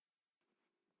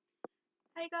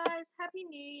Hey guys, Happy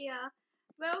New Year.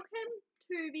 Welcome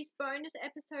to this bonus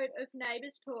episode of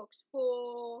Neighbours Talks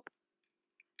for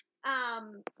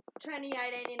 2018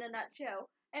 in a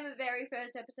nutshell, and the very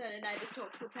first episode of Neighbours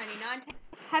Talks for 2019.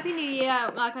 Happy New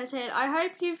Year, like I said. I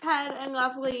hope you've had a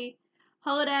lovely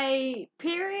holiday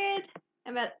period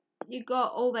and that you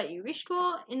got all that you wished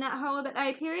for in that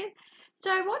holiday period.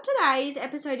 So what today's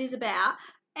episode is about,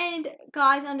 and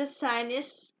guys, I'm just saying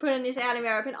this, putting this out in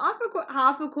the open, I've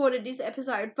half recorded this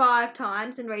episode 5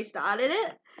 times and restarted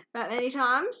it that many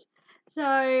times.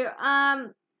 So,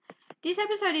 this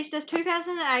episode is just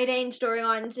 2018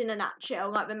 storylines in a nutshell,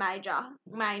 like the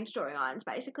main storylines,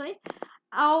 basically.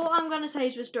 All I'm going to say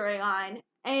is the storyline,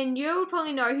 and you'll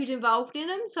probably know who's involved in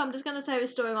them, so I'm just going to say the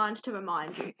storylines to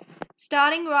remind you.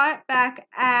 Starting right back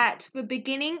at the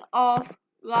beginning of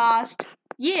last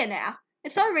year now.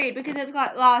 It's so weird because it's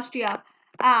like last year,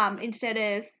 instead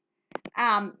of,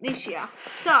 this year.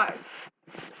 So,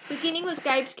 beginning was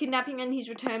Gabe's kidnapping and his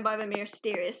return by the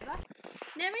mysterious.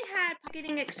 Then we had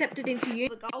getting accepted into the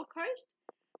Gold Coast.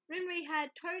 Then we had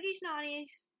Toadie's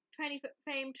 90s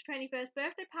themed 21st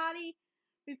birthday party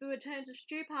with the returns of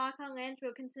Stu Parker, Lance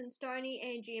Wilkinson, Stoney,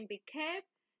 Angie and Big Kev.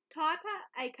 Typer,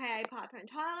 aka Piper and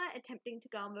Tyler, attempting to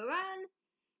go on the run.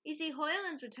 Izzy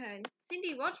Hoyland's return.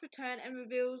 Cindy Rott's return and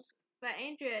reveals that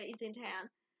Andrea is in town.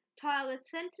 Tyler's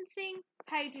sentencing.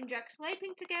 Paige and Jack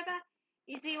sleeping together.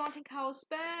 Izzy wanting Carl's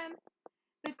sperm.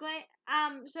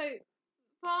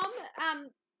 From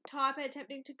Typer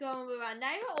attempting to go on the run.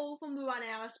 They were all from the 1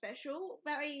 hour special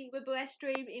that we were blessed to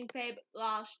in Feb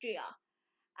last year.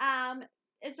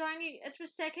 It's the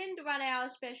second 1 hour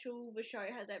special the show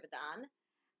has ever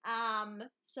done.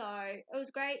 So it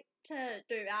was great to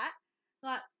do that.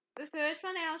 Like, the first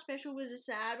 1 hour special was a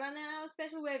sad 1 hour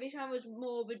special where this one was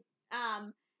more of a,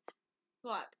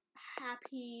 like,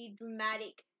 happy,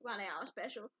 dramatic 1 hour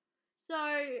special. So,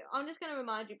 I'm just going to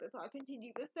remind you before I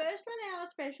continue. The first 1 hour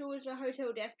special was the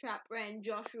hotel death trap when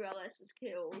Josh Relis was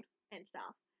killed and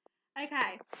stuff.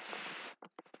 Okay.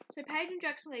 So, Paige and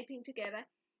Jack sleeping together.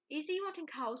 Izzy wanting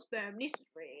Carl's sperm. This is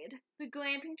weird. The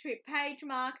glamping trip. Paige,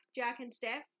 Mark, Jack and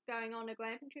Steph going on a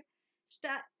glamping trip.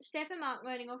 Steph and Mark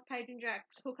learning off Paige and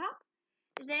Jack's hookup.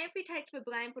 Xanthi takes the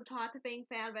blame for Typer being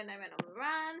found when they went on the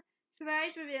run.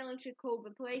 Therese revealing she called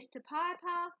the police to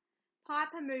Piper.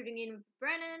 Piper moving in with the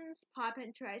Brennans. Piper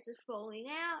and Teresa's falling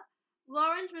out.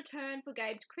 Lauren's return for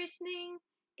Gabe's christening.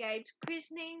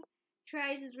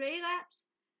 Teresa's relapse.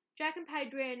 Jack and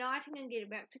Paige reuniting and getting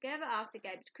back together after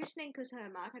Gabe's christening because her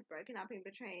and Mark had broken up in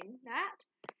between that.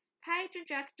 Paige and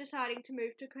Jack deciding to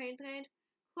move to Queensland.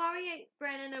 Chloe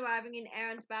Brennan arriving in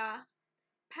Erinsborough.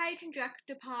 Paige and Jack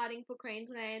departing for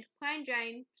Queensland. Plain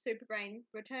Jane, Superbrain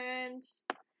returns.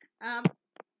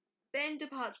 Ben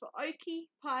departs for Oki.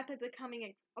 Piper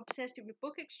becoming obsessed with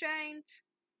book exchange.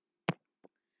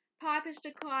 Piper's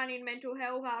declining mental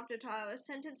health after Tyler's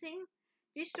sentencing.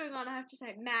 This storyline, I have to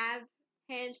say, Mav,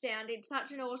 hands down, did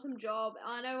such an awesome job.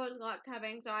 I know what it's like to have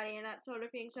anxiety and that sort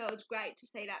of thing, so it was great to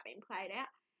see that being played out.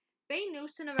 B.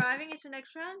 Nilsson arriving is the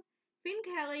next one. Finn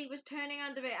Kelly was turning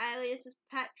under the alias as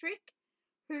Patrick,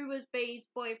 who was B's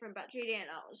boyfriend, but she didn't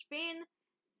know it was Finn.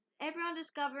 Everyone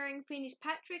discovering Finn is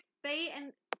Patrick. B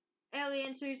and Ellie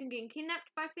and Susan getting kidnapped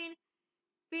by Finn.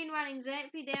 Finn running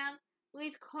Xanthi down.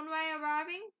 Liz Conway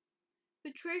arriving.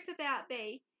 The truth about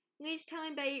B. Liz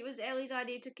telling B it was Ellie's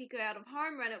idea to kick her out of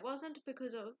home when it wasn't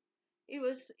because of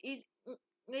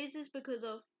Liz's because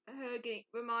of her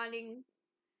reminding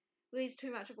Liz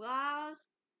too much of Lars.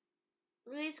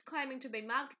 Liz claiming to be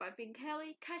mugged by Finn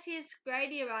Kelly. Cassius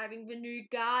Grady arriving, the new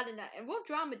gardener. And what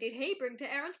drama did he bring to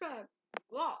Erinsborough?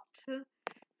 What?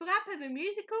 Flapper the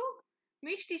musical.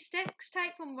 Misty sex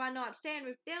tape from One Night Stand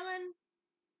with Dylan.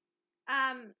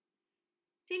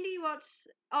 Cindy Watts.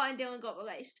 Oh, and Dylan got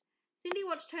released. Cindy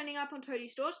Watts turning up on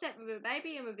Toadie's doorstep with her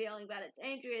baby and revealing that it's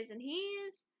Andrea's and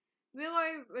his.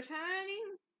 Willow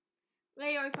returning.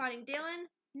 Leo fighting Dylan.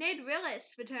 Ned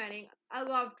Rillis returning. I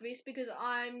loved this because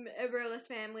I'm a Rillis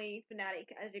family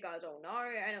fanatic, as you guys all know,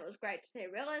 and it was great to see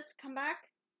Rillis come back.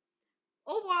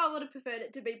 Although I would have preferred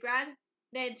it to be Brad,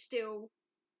 Ned's still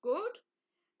good.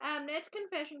 Ned's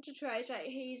confession to Teresa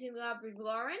he's in love with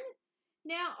Lauren.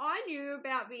 Now, I knew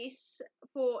about this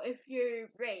for a few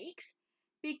weeks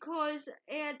because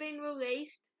it had been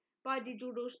released by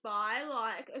Digital Spy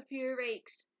like a few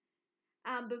weeks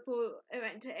before it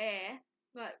went to air.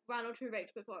 Like 1 or 2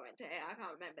 weeks before it went to air, I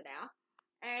can't remember now.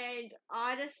 And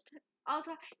I was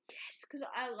like, yes, because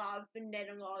I love the Ned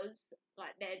and Loz,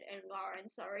 like Ned and Lauren,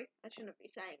 sorry. I shouldn't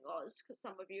be saying Loz, because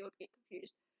some of you would get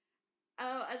confused.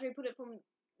 As we put it from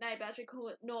neighbours, we call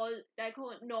it Noz, they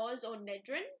call it Noz or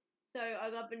Nedrin. So I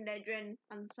love the Nedrin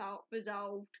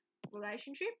unresolved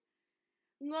relationship.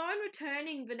 Lauren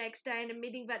returning the next day and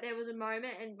admitting that there was a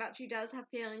moment and that she does have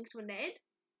feelings for Ned.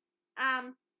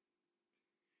 Now,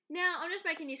 I'm just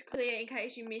making this clear in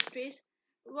case you missed this.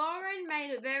 Lauren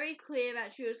made it very clear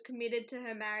that she was committed to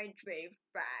her marriage with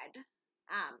Brad.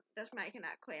 Just making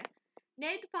that clear.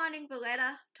 Ned finding the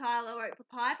letter Tyler wrote for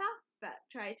Piper, that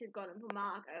Trace had gotten for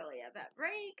Mark earlier that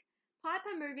week.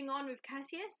 Piper moving on with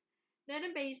Cassius. Ned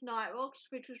and Bee's night walks,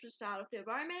 which was the start of their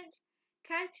romance.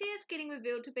 Cassius getting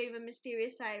revealed to be the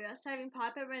mysterious savior, saving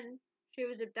Piper when she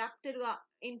was abducted I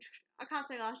can't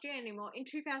say last year anymore, in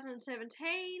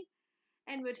 2017.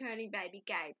 And returning baby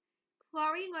Gabe.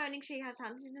 Chloe learning she has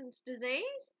Huntington's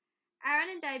disease.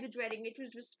 Aaron and David's wedding, which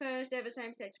was the first ever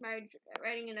same-sex marriage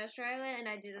wedding in Australia, and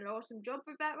they did an awesome job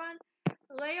with that one.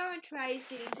 Leo and Trey's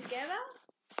getting together.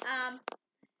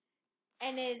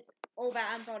 And there's all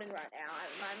that unfolding right now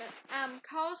at the moment.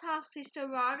 Cole's half-sister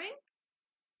arriving.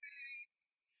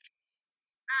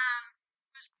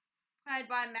 Was played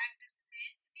by Magda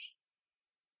Szubanski,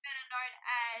 better known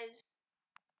as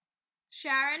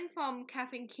Sharon from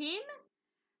Kath and Kim.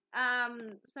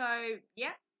 So,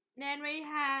 yeah. Then we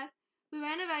have the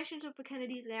renovations of the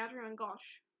Kennedy's Louder, and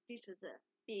gosh, this was a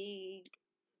big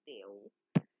deal.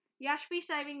 Yashvi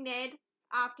saving Ned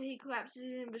after he collapses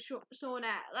in the sauna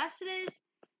at Lassiter's.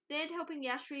 Ned helping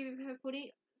Yashvi with her footing.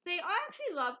 See, I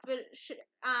actually loved the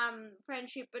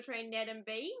friendship between Ned and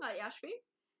Bea, like Yashvi.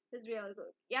 It was really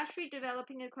good. Yashvi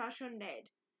developing a crush on Ned.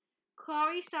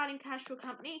 Chloe starting Casual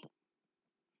Company.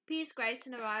 Pierce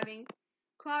Grayson arriving.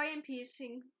 Chloe and Pierce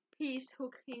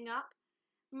hooking up.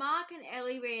 Mark and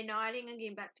Ellie reuniting and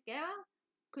getting back together,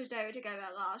 because they were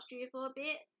together last year for a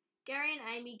bit. Gary and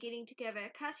Amy getting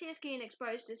together. Cassius getting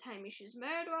exposed as Hamish's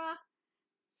murderer.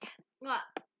 Like,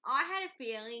 I had a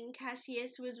feeling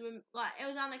Cassius was, it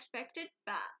was unexpected,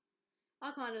 but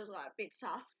I kind of was, a bit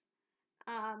sus.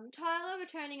 Tyler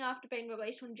returning after being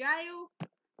released from jail.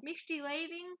 Misty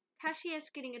leaving. Cassius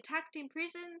getting attacked in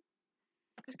prison,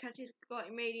 because Cassius got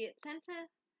immediate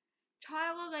sentence.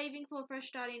 Tyler leaving for a fresh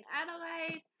start in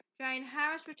Adelaide. Jane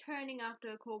Harris returning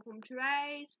after a call from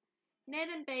Therese. Ned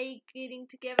and Bea getting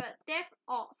together. Death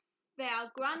of Val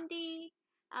Grundy.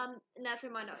 And that's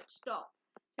where my notes stop.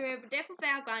 So we have the death of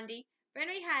Val Grundy. Then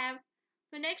we have,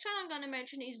 the next one I'm going to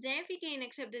mention is Xanthi getting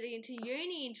accepted into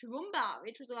uni in Toowoomba,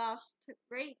 which was last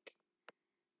week.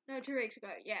 No, 2 weeks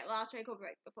ago. Yeah, last week or the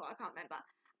week before. I can't remember.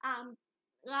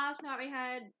 Last night we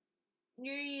had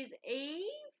New Year's Eve.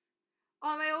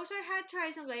 Oh, we also had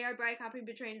Trace and Leo break up in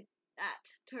between that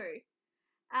too.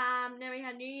 Then we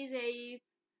had New Year's Eve,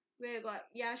 where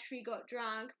Yashvi got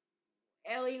drunk.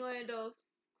 Ellie learned of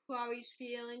Chloe's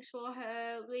feelings for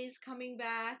her. Liz coming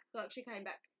back. She came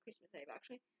back Christmas Eve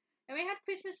actually. And we had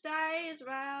Christmas Day as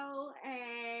well,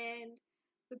 and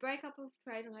the breakup of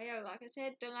Trace and Leo, like I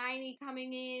said. Delaney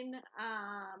coming in.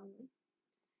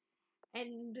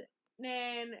 And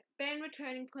then Ben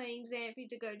returning playing Xanthi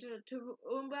to go to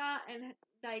Toowoomba, and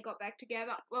they got back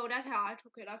together. Well, that's how I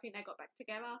took it. I think they got back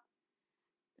together.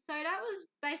 So that was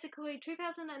basically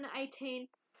 2018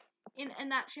 in a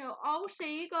nutshell. I'll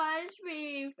see you guys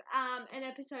with an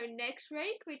episode next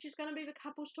week, which is going to be the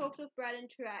couples talks with Brad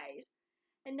and Therese.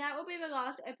 And that will be the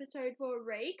last episode for a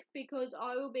week, because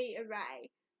I will be away.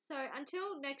 So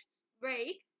until next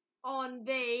week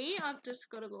I've just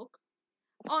got to look.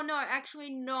 Oh, no, actually,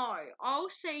 no.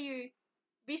 I'll see you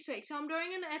this week. So I'm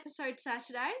doing an episode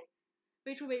Saturday,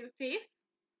 which will be the 5th.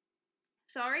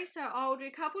 Sorry, so I'll do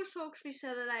couples talks this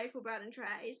Saturday for Brad and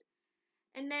Therese.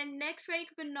 And then next week,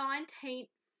 the 19th,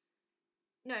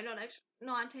 no, not next,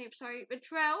 19th, sorry, the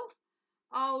 12th,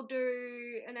 I'll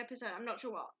do an episode. I'm not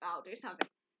sure what, I'll do something.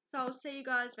 So I'll see you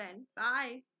guys then.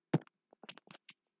 Bye.